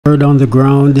Word on the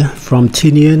ground from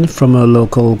Tinian, from a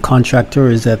local contractor,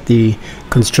 is that the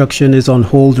construction is on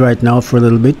hold right now for a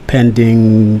little bit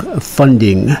pending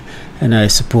funding, and I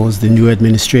suppose the new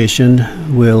administration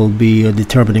will be a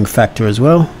determining factor as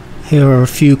well. Here are a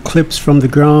few clips from the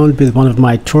ground with one of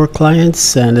my tour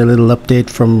clients and a little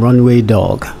update from Runway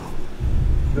Dog.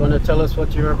 You want to tell us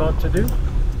what you're about to do?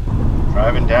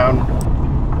 Driving down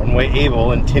Runway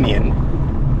Able in Tinian.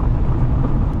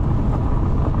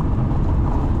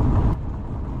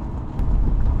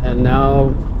 And now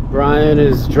Brian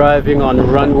is driving on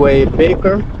Runway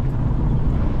Baker.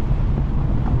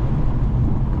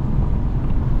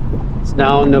 It's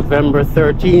now November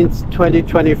 13th,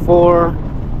 2024.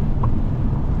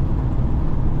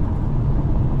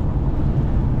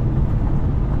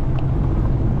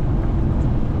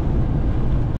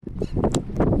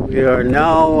 We are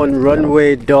now on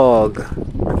Runway Dog.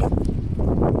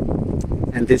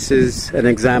 And this is an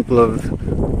example of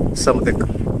some of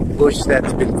the bush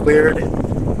that's been cleared.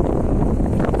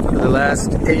 For the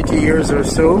last 80 years or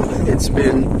so, it's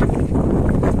been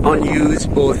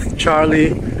unused. Both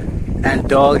Charlie and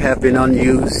Dog have been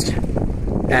unused,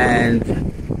 and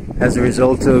as a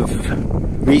result of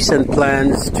recent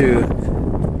plans to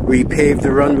repave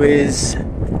the runways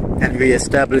and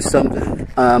re-establish some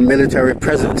military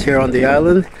presence here on the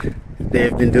island,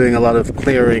 they've been doing a lot of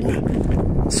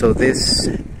clearing. So this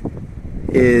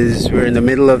is, we're in the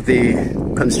middle of the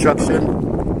construction,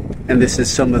 and this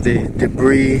is some of the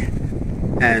debris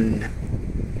and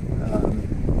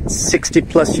 60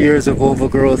 plus years of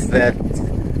overgrowth that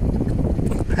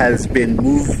has been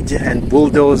moved and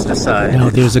bulldozed aside. Now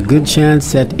there's a good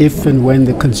chance that if and when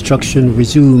the construction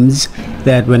resumes,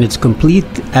 that when it's complete,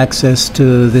 access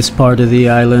to this part of the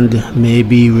island may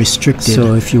be restricted.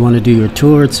 So if you want to do your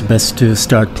tour, it's best to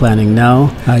start planning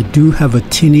now. I do have a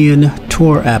Tinian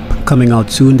tour app coming out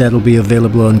soon that'll be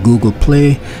available on Google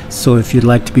Play. So if you'd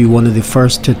like to be one of the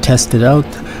first to test it out,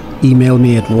 email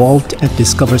me at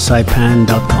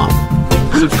walt@discoversaipan.com.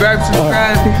 Subscribe.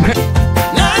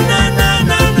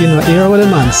 You know, hear what the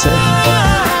man say.